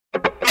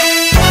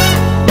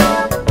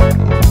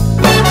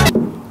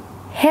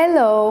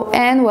Hello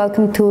and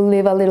welcome to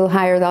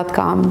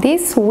livealittlehigher.com.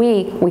 This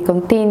week we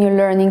continue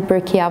learning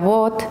Pirkei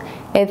Avot,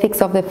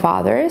 Ethics of the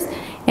Fathers,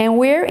 and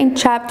we're in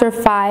chapter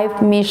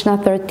 5, Mishnah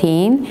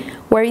 13,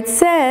 where it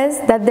says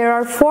that there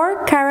are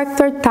 4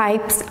 character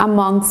types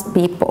amongst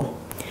people.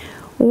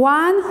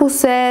 One who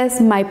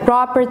says, my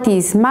property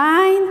is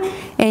mine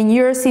and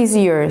yours is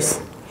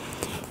yours,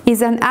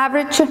 is an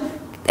average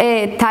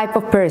type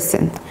of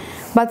person.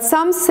 But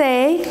some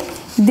say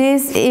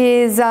this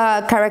is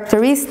a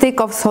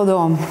characteristic of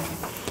Sodom.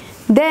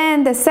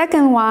 Then the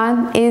second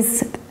one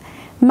is,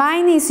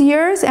 mine is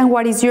yours and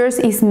what is yours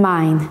is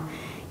mine.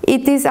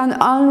 It is an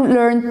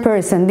unlearned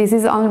person. This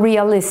is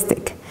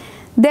unrealistic.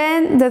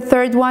 Then the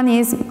third one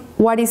is,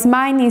 what is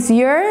mine is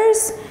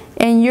yours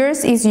and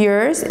yours is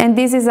yours. And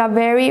this is a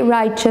very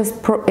righteous,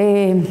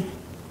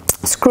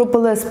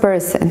 scrupulous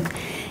person.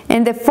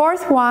 And the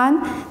fourth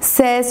one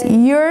says,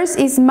 yours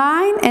is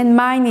mine and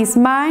mine is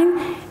mine,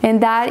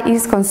 and that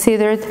is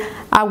considered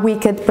a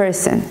wicked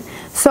person.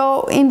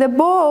 So in the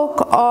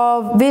book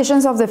of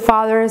Visions of the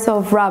Fathers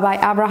of Rabbi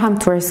Abraham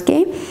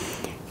Twersky,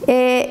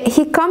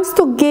 he comes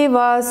to give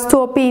us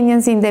 2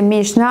 opinions in the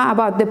Mishnah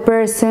about the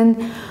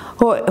person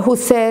who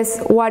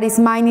says what is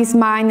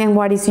mine and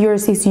what is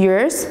yours,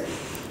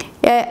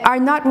 are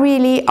not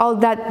really all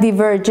that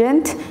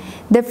divergent.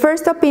 The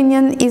first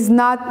opinion is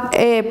not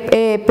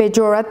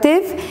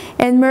pejorative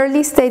and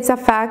merely states a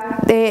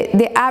fact.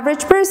 The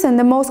average person,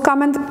 the most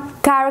common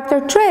character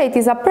trait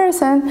is a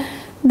person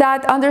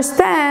that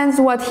understands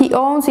what he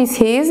owns is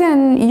his,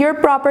 and your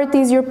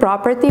property is your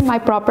property, my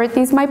property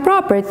is my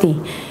property.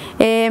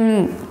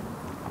 And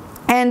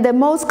the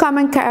most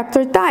common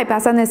character type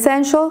has an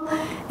essentially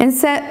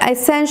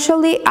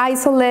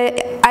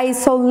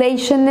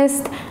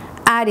isolationist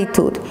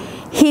attitude.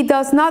 He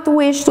does not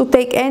wish to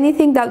take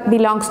anything that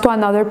belongs to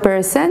another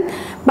person,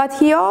 but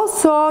he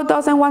also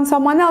doesn't want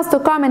someone else to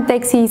come and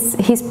take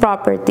his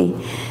property.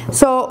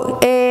 So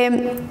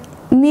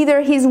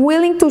neither he's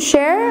willing to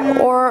share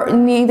or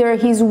neither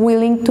he's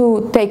willing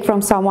to take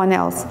from someone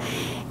else.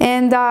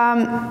 And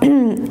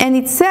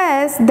it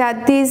says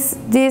that this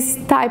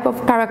type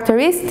of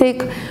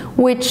characteristic,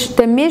 which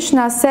the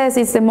Mishnah says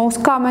is the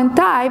most common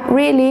type,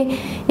 really,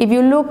 if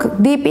you look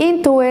deep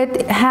into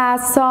it,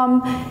 has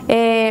some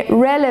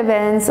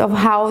relevance of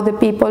how the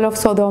people of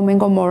Sodom and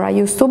Gomorrah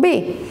used to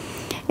be.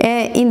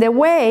 In the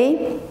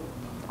way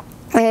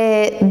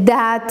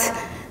that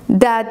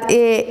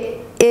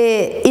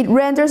it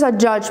renders a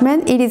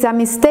judgment. It is a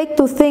mistake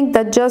to think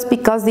that just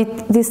because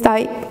this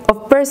type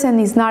of person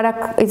is not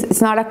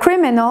a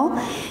criminal,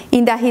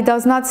 in that he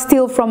does not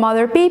steal from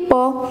other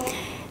people,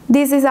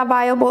 this is a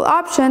viable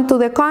option. To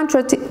the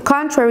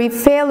contrary,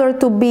 failure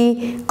to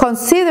be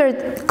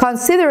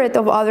considerate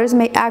of others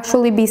may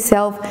actually be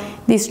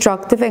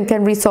self-destructive and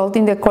can result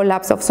in the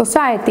collapse of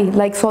society,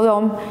 like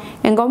Sodom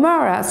and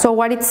Gomorrah. So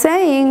what it's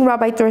saying,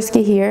 Rabbi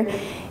Twersky here,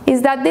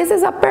 is that this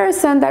is a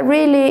person that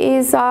really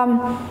is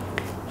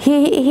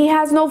he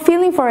has no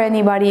feeling for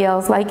anybody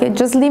else. Like,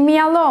 just leave me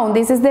alone.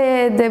 This is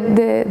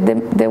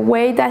the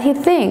way that he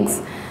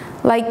thinks.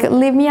 Like,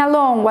 leave me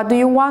alone. What do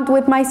you want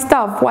with my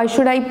stuff? Why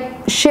should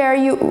I share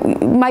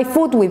my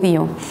food with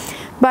you?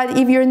 But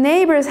if your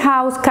neighbor's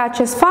house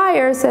catches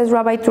fire, says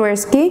Rabbi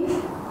Twersky,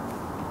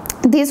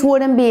 this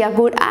wouldn't be a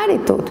good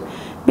attitude.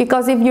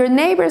 Because if your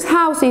neighbor's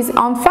house is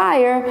on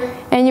fire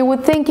and you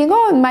would thinking,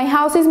 oh, my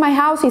house is my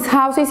house, his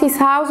house is his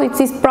house, it's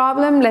his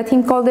problem, let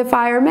him call the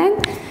firemen,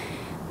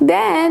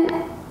 then,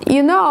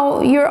 you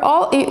know, your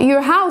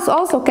house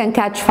also can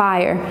catch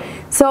fire.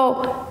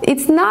 So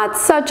it's not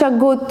such a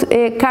good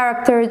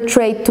character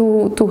trait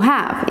to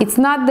have. It's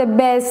not the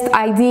best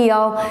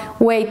ideal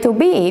way to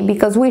be,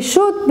 because we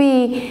should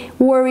be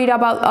worried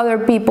about other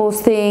people's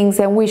things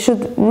and we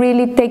should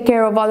really take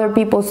care of other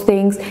people's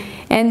things.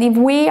 And if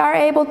we are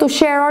able to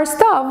share our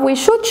stuff, we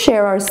should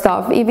share our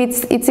stuff if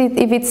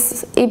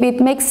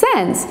it makes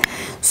sense.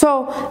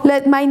 So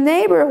let my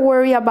neighbor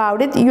worry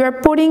about it. You are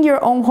putting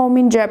your own home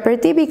in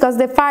jeopardy because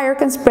the fire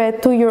can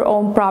spread to your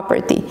own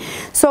property.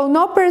 So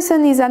no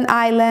person is an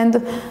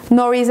island,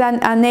 nor is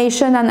a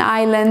nation an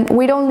island.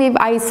 We don't live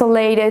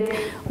isolated.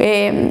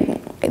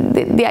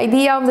 The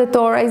idea of the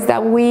Torah is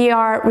that we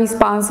are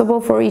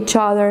responsible for each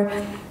other.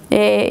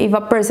 If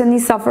a person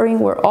is suffering,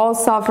 we're all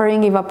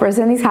suffering. If a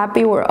person is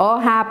happy, we're all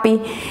happy.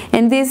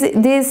 And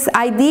this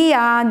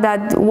idea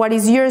that what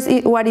is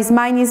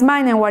mine is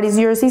mine and what is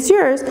yours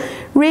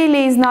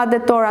really is not the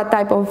Torah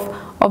type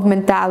of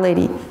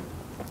mentality.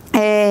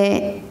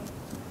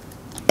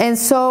 And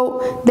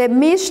so the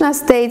Mishnah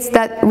states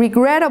that the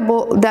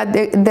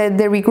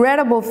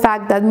regrettable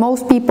fact that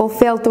most people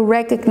fail to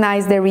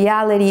recognize the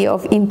reality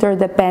of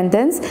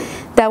interdependence,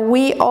 that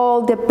we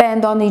all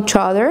depend on each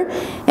other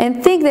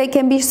and think they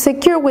can be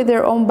secure with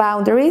their own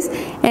boundaries,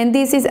 and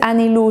this is an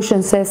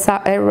illusion, says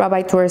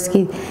Rabbi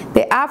Twersky.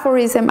 The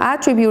aphorism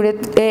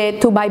attributed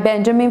by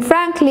Benjamin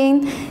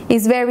Franklin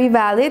is very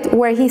valid,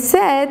 where he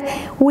said,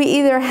 we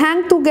either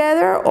hang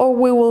together or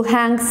we will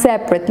hang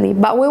separately,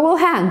 but we will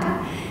hang.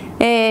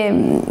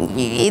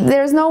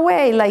 There's no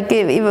way. Like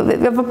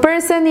if a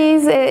person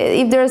is,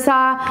 if there's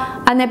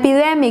an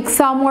epidemic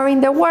somewhere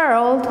in the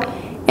world,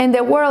 and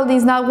the world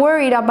is not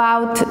worried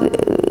about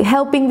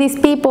helping these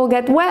people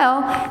get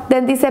well,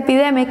 then this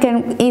epidemic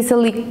can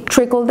easily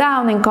trickle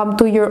down and come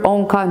to your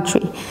own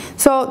country.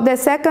 So the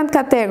second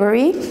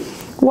category,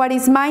 what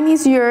is mine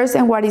is yours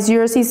and what is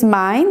yours is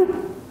mine,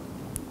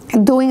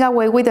 doing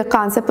away with the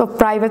concept of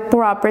private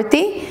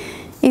property,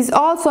 is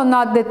also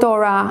not the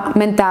Torah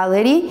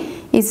mentality.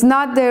 It's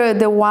not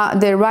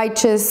the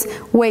righteous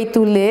way to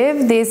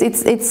live.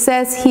 It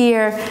says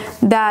here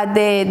that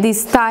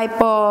this type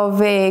of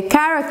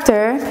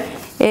character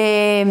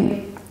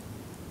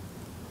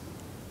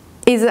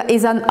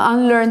is an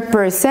unlearned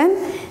person.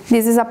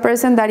 This is a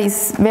person that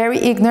is very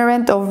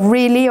ignorant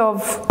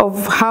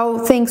of how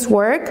things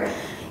work.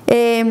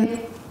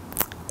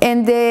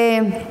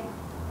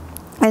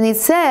 And it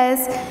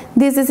says,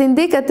 this is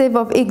indicative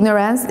of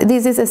ignorance.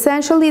 This is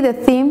essentially the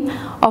theme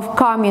of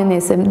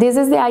communism. This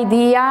is the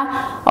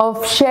idea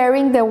of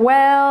sharing the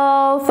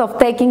wealth, of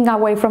taking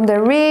away from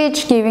the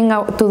rich, giving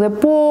out to the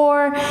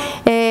poor.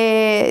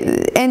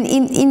 And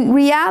in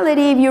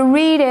reality, if you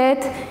read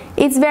it,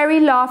 it's very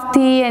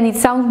lofty and it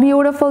sounds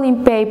beautiful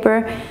in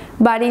paper.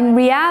 But in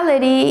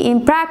reality,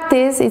 in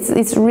practice,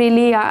 it's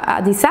really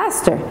a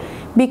disaster.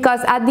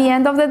 Because at the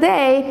end of the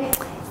day,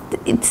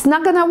 it's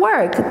not gonna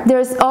work.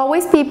 There's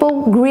always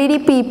people, greedy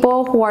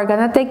people, who are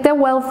gonna take the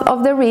wealth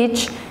of the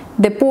rich.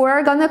 The poor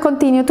are gonna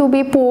continue to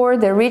be poor,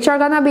 the rich are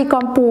gonna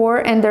become poor,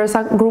 and there's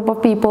a group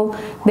of people,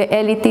 the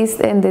elitists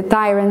and the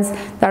tyrants,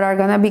 that are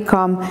gonna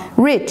become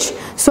rich.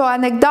 So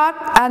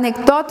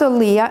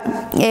anecdotally,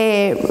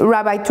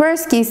 Rabbi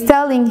Twersky is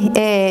telling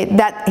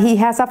that he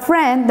has a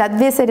friend that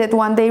visited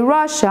one day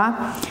Russia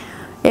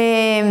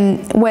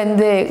when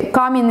the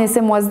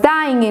communism was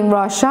dying in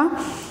Russia.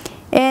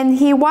 And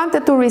he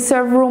wanted to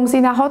reserve rooms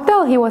in a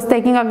hotel. He was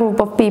taking a group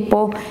of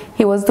people,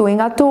 he was doing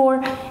a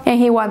tour, and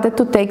he wanted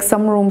to take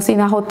some rooms in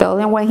a hotel.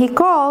 And when he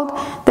called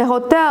the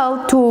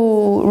hotel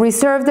to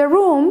reserve the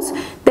rooms,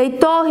 they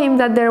told him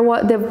that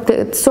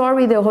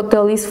sorry, the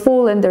hotel is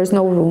full and there's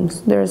no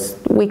rooms.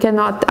 We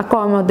cannot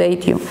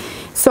accommodate you.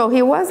 So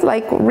he was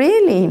like,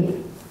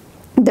 really?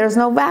 There's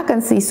no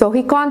vacancy. So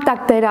he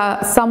contacted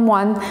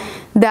someone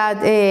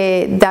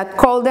that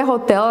called the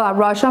hotel, a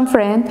Russian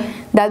friend,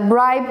 that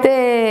bribed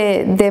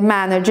the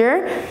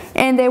manager,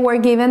 and they were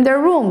given their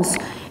rooms.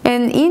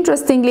 And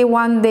interestingly,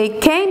 when they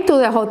came to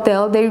the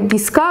hotel, they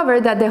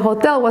discovered that the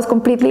hotel was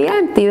completely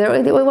empty.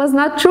 It was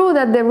not true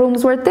that the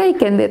rooms were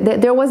taken.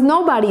 There was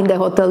nobody in the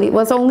hotel. It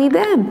was only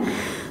them.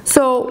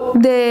 So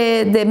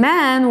the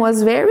man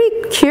was very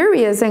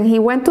curious, and he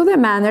went to the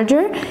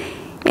manager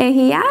and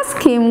he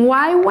asked him,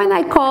 why, when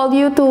I called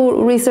you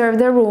to reserve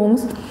the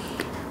rooms,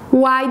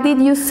 why did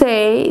you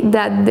say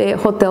that the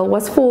hotel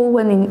was full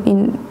when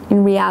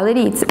in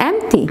reality it's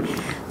empty?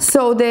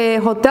 So the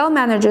hotel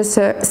manager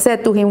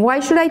said to him, why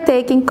should I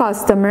take in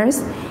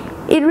customers?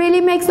 It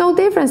really makes no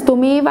difference to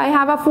me if I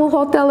have a full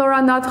hotel or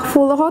a not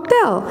full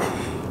hotel.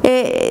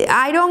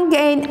 I don't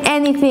gain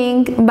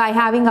anything by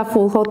having a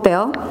full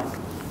hotel.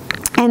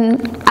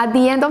 And at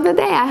the end of the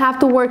day, I have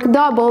to work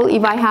double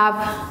if I have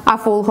a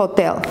full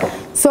hotel.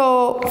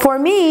 So for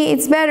me,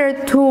 it's better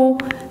to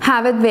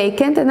have it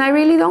vacant, and I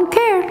really don't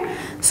care.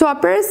 So a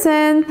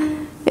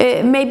person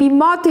may be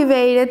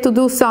motivated to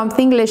do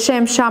something,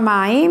 Leshem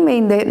Shamayim,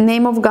 in the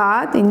name of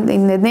God,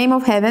 in the name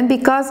of heaven,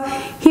 because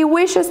he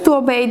wishes to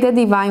obey the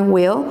divine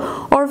will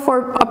or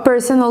for a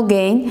personal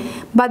gain.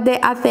 But the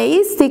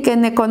atheistic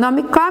and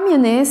economic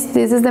communists,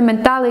 this is the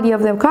mentality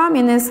of the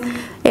communists,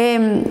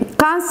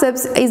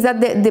 concepts, is that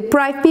they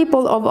deprive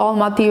people of all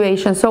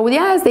motivation. So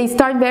yes, they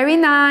start very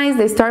nice,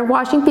 they start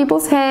washing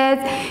people's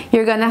heads,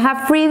 you're gonna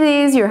have free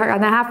this, you're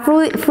gonna have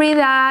free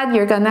that,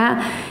 you're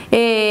gonna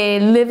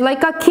live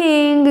like a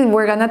king,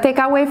 we're gonna take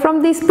away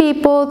from these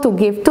people to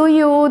give to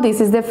you,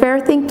 this is the fair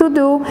thing to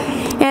do.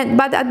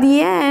 But at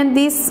the end,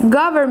 this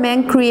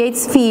government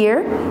creates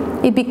fear.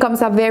 It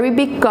becomes a very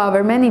big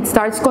government. It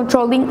starts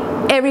controlling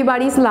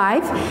everybody's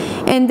life,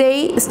 and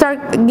they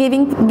start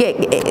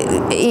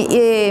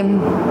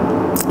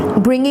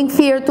bringing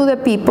fear to the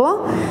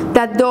people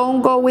that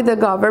don't go with the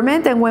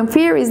government. And when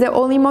fear is the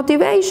only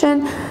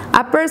motivation,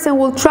 a person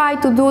will try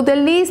to do the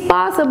least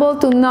possible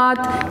to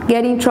not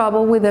get in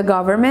trouble with the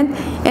government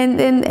and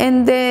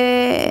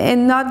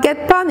not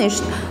get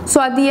punished.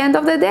 So at the end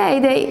of the day,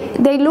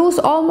 they lose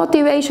all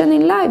motivation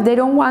in life. They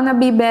don't want to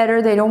be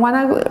better. They don't want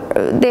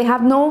to. They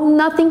have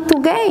nothing to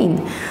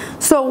gain.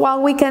 So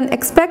while we can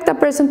expect a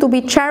person to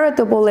be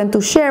charitable and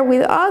to share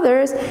with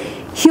others,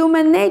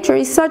 human nature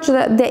is such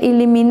that the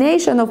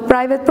elimination of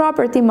private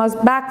property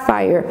must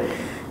backfire.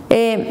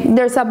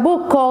 There's a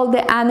book called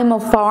The Animal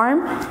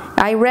Farm.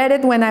 I read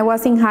it when I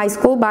was in high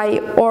school by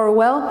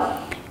Orwell.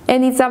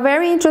 And it's a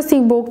very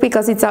interesting book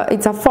because it's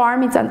a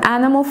farm, it's an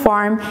animal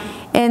farm,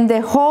 and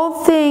the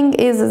whole thing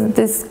is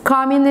this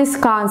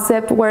communist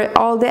concept where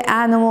all the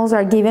animals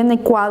are given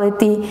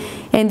equality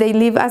and they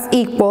live as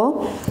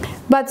equal.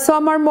 but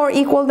some are more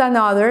equal than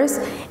others,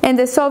 and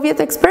the Soviet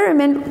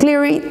experiment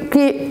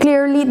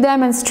clearly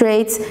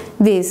demonstrates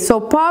this. So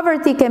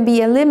poverty can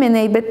be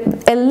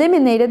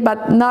eliminated,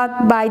 but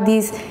not by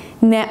this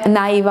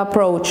naive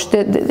approach.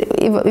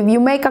 If you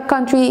make a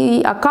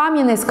country a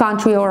communist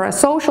country or a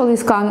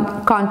socialist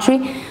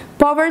country,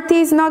 poverty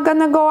is not going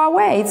to go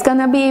away. It's going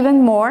to be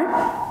even more.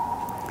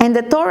 And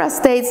the Torah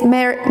states,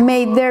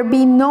 may there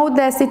be no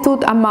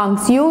destitute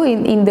amongst you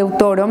in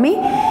Deuteronomy.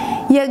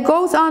 Yet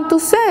goes on to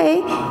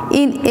say,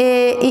 in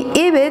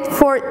Ibid,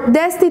 for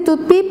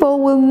destitute people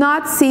will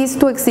not cease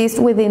to exist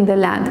within the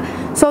land.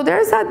 So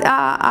there's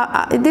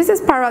this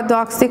is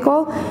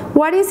paradoxical.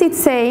 What is it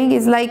saying?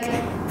 Is like,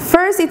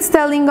 first it's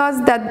telling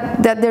us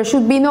that there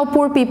should be no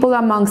poor people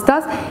amongst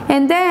us,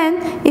 and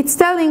then it's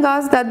telling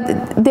us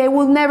that they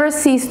will never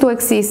cease to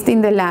exist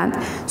in the land.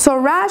 So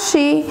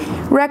Rashi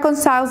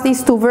reconciles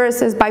these two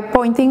verses by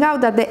pointing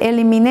out that the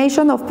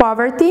elimination of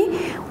poverty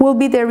will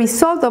be the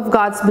result of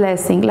God's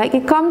blessing. Like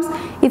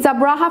it's a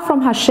bracha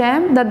from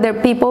Hashem that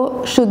their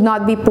people should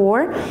not be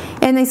poor,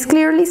 and it's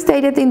clearly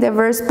stated in the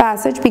verse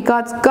passage,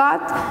 because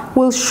God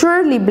will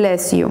surely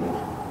bless you.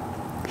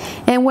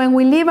 And when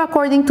we live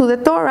according to the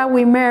Torah,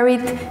 we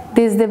merit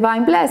this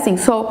divine blessing.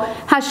 So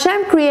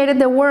Hashem created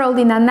the world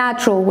in a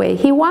natural way.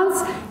 He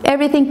wants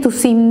everything to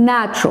seem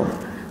natural.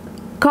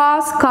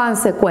 Cause,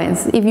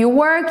 consequence. If you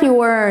work,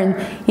 you earn.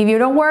 If you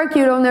don't work,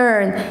 you don't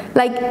earn.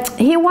 Like,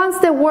 He wants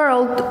the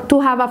world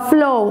to have a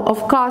flow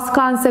of cause,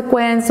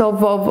 consequence, of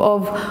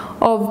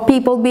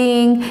people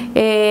being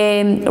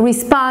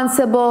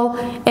responsible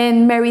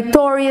and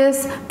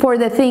meritorious for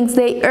the things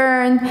they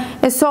earn.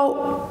 And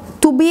so,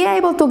 to be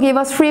able to give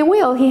us free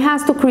will, He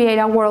has to create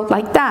a world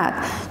like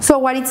that. So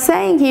what it's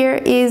saying here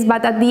is,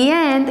 but at the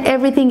end,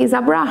 everything is a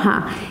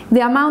bracha.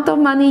 The amount of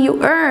money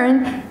you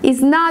earn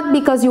is not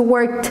because you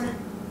worked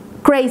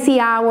crazy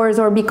hours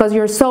or because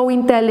you're so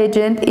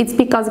intelligent. It's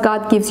because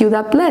God gives you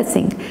that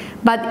blessing.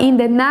 But in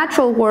the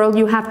natural world,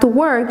 you have to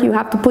work, you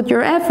have to put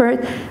your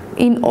effort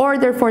in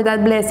order for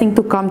that blessing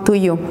to come to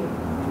you.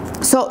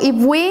 So if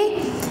we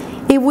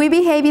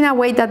behave in a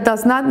way that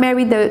does not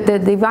merit the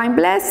divine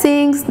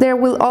blessings, there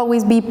will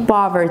always be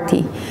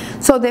poverty.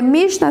 So the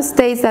Mishnah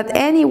states that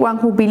anyone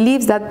who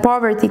believes that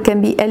poverty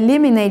can be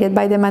eliminated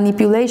by the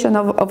manipulation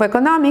of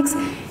economics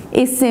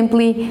is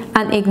simply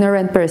an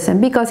ignorant person,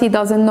 because he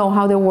doesn't know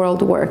how the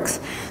world works.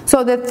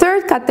 So the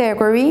third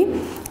category,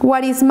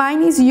 what is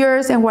mine is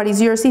yours and what is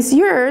yours, is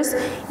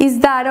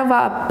that of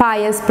a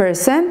pious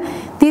person.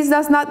 This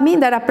does not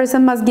mean that a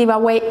person must give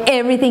away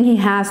everything he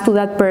has to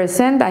that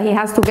person, that he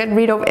has to get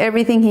rid of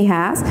everything he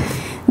has.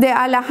 The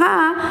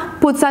Halacha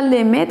puts a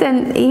limit,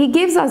 and he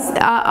gives us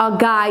a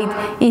guide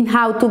in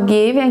how to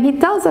give, and he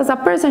tells us a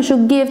person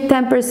should give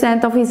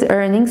 10% of his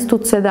earnings to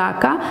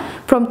tzedakah,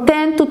 from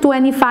 10 to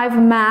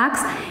 25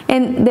 max,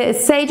 and the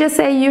sages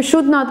say you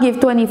should not give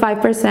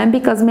 25%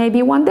 because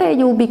maybe one day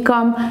you'll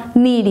become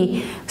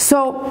needy.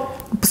 So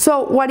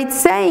what it's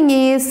saying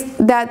is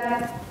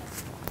that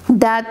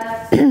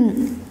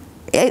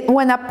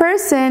when a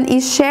person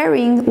is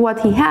sharing what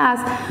he has,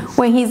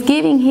 when he's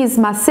giving his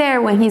maser,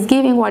 when he's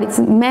giving what it's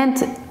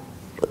meant,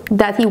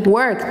 that he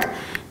worked,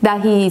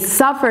 that he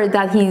suffered,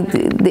 that he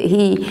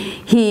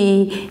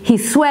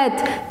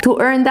sweat to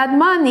earn that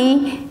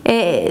money,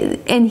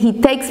 and he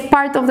takes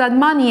part of that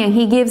money and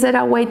he gives it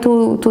away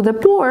to the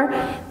poor,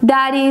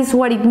 that is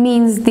what it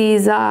means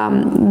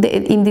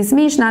in this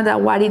Mishnah,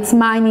 that what is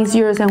mine is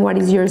yours and what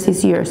is yours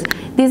is yours.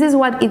 This is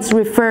what it's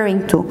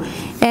referring to.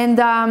 And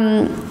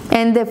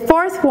the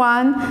fourth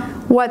one,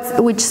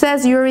 which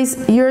says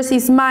yours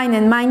is mine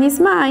and mine is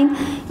mine,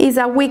 is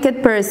a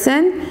wicked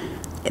person,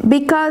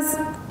 because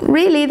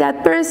really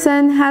that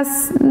person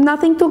has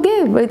nothing to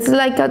give. It's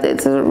like not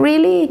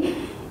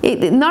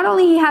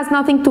only he has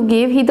nothing to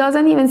give, he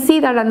doesn't even see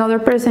that another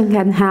person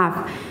can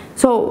have.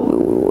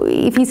 So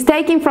if he's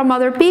taking from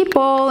other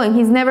people and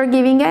he's never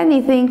giving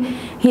anything,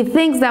 he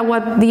thinks that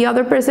what the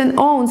other person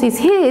owns is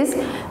his,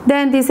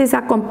 then this is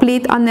a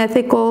complete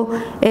unethical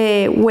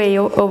way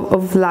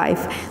of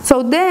life.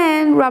 So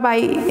then Rabbi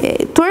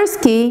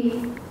Twersky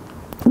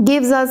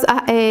gives us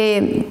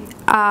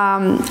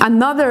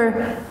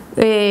another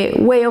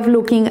way of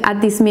looking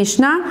at this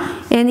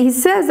Mishnah, and he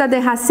says that the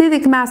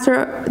Hasidic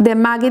master, the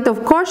Maggid of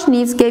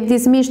Koshnitz, gave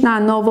this Mishnah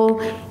a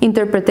novel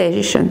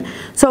interpretation.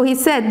 So he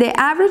said the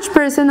average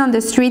person on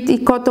the street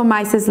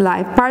dichotomizes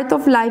life. Part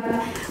of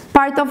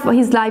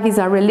his life is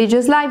a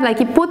religious life, like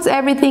he puts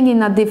everything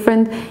in a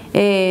different,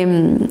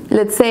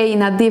 let's say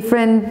in a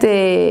different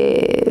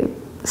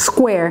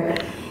square.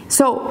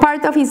 So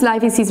part of his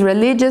life is his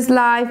religious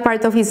life,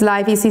 part of his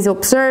life is his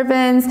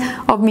observance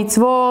of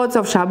mitzvot,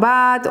 of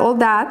Shabbat, all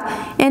that.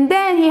 And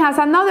then he has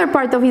another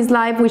part of his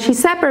life which he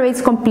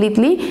separates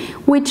completely,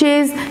 which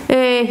is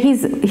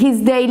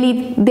his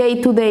daily,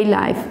 day-to-day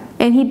life.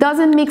 And he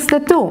doesn't mix the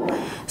two.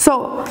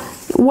 So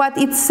what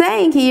it's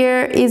saying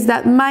here is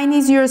that mine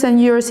is yours and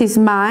yours is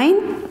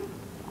mine.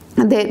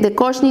 The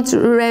Koshnitz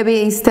Rebbe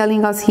is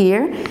telling us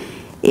here.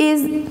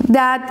 is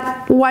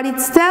that what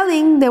it's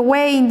telling, the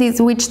way in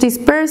which this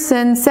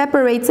person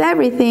separates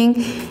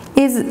everything,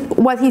 is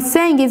what he's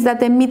saying is that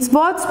the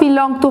mitzvot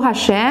belong to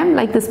Hashem,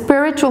 like my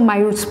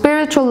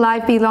spiritual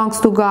life belongs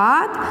to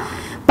God,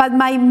 but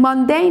my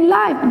mundane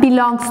life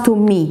belongs to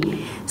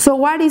me. So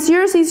what is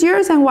yours,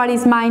 and what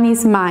is mine.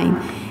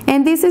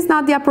 And this is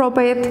not the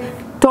appropriate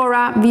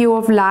Torah view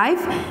of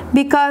life,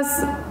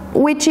 because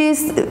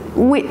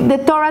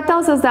the Torah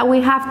tells us that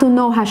we have to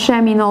know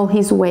Hashem in all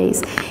His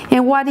ways.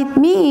 And what it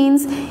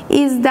means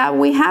is that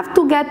we have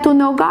to get to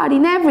know God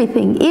in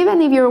everything.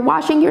 Even if you're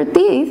washing your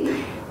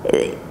teeth,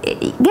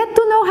 get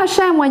to know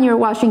Hashem when you're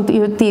washing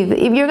your teeth.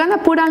 If you're going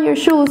to put on your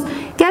shoes,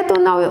 get to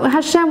know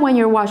Hashem when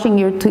you're washing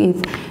your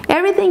teeth.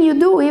 Everything you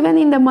do, even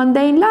in the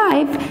mundane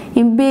life,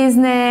 in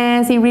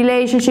business, in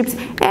relationships,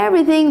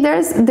 everything,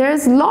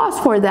 there's laws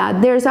for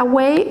that. There's a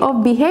way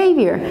of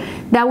behavior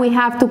that we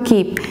have to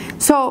keep.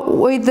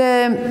 So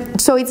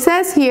it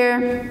says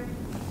here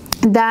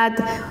that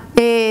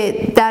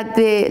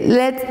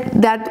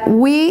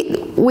we,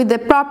 with the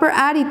proper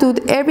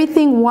attitude,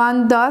 everything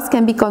one does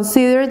can be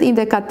considered in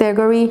the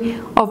category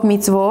of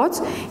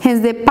mitzvot.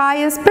 Hence, the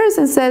pious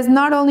person says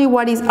not only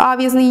what is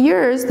obviously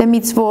yours, the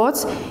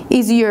mitzvot,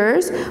 is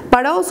yours,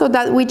 but also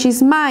that which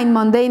is mine,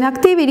 mundane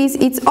activities,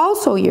 it's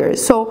also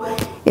yours. So,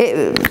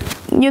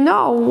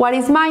 what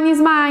is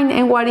mine,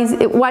 and what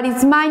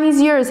is mine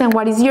is yours, and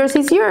what is yours,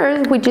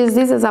 which is,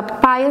 this is a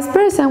pious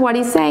person. What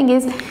he's saying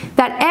is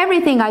that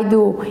everything I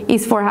do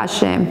is for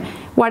Hashem.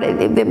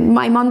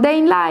 My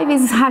mundane life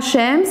is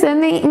Hashem's,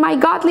 and my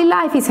godly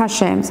life is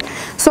Hashem's.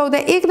 So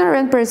the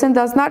ignorant person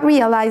does not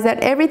realize that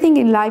everything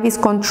in life is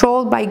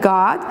controlled by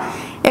God,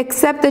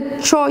 except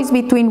the choice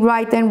between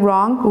right and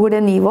wrong, good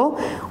and evil,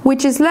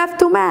 which is left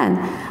to man.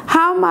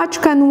 How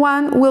much can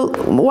one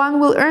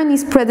will earn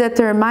is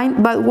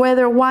predetermined, but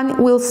whether one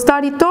will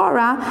study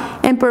Torah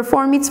and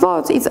perform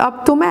mitzvot, it's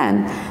up to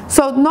man.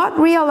 So not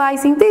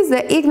realizing this,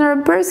 the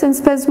ignorant person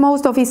spends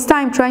most of his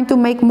time trying to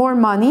make more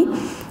money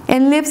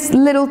and leaves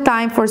little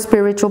time for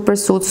spiritual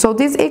pursuits. So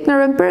this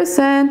ignorant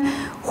person,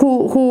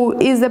 who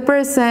is the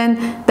person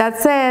that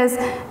says,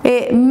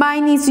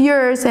 mine is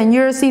yours and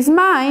yours is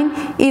mine,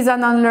 is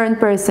an unlearned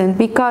person,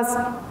 because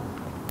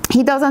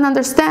he doesn't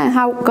understand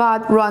how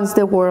God runs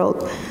the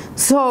world.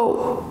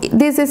 So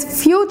this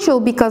is futile,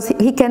 because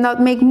he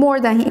cannot make more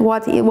than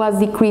what it was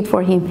decreed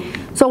for him.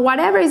 So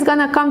whatever is going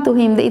to come to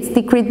him, it's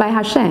decreed by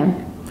Hashem.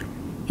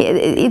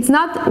 It's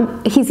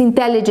not his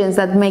intelligence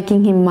that's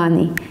making him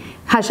money.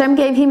 Hashem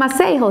gave him a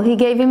seichel, He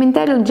gave him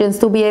intelligence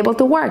to be able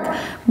to work.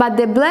 But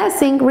the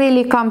blessing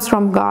really comes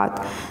from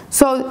God.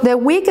 So the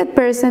wicked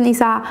person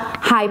is a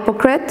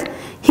hypocrite.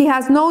 He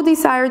has no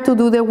desire to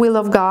do the will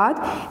of God.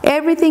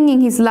 Everything in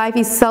his life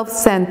is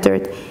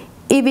self-centered.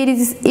 If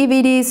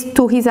it is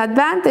to his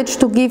advantage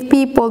to give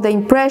people the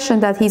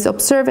impression that he is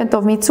observant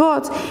of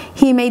mitzvot,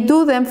 he may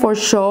do them for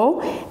show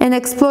and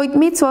exploit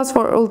mitzvot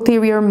for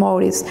ulterior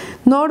motives.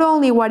 Not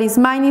only what is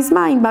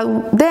mine,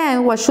 but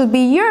then what should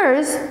be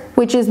yours,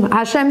 which is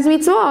Hashem's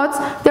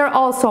mitzvot, they're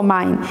also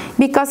mine,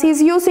 because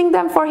he's using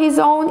them for his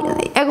own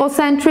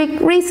egocentric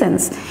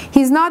reasons.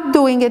 He's not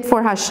doing it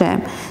for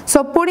Hashem.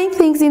 So putting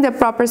things in the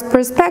proper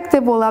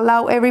perspective will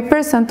allow every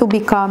person to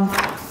become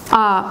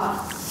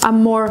a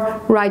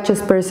more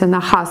righteous person, a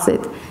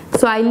chassid.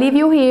 So I leave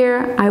you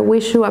here. I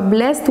wish you a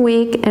blessed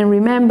week, and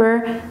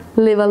remember,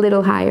 live a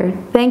little higher.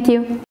 Thank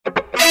you.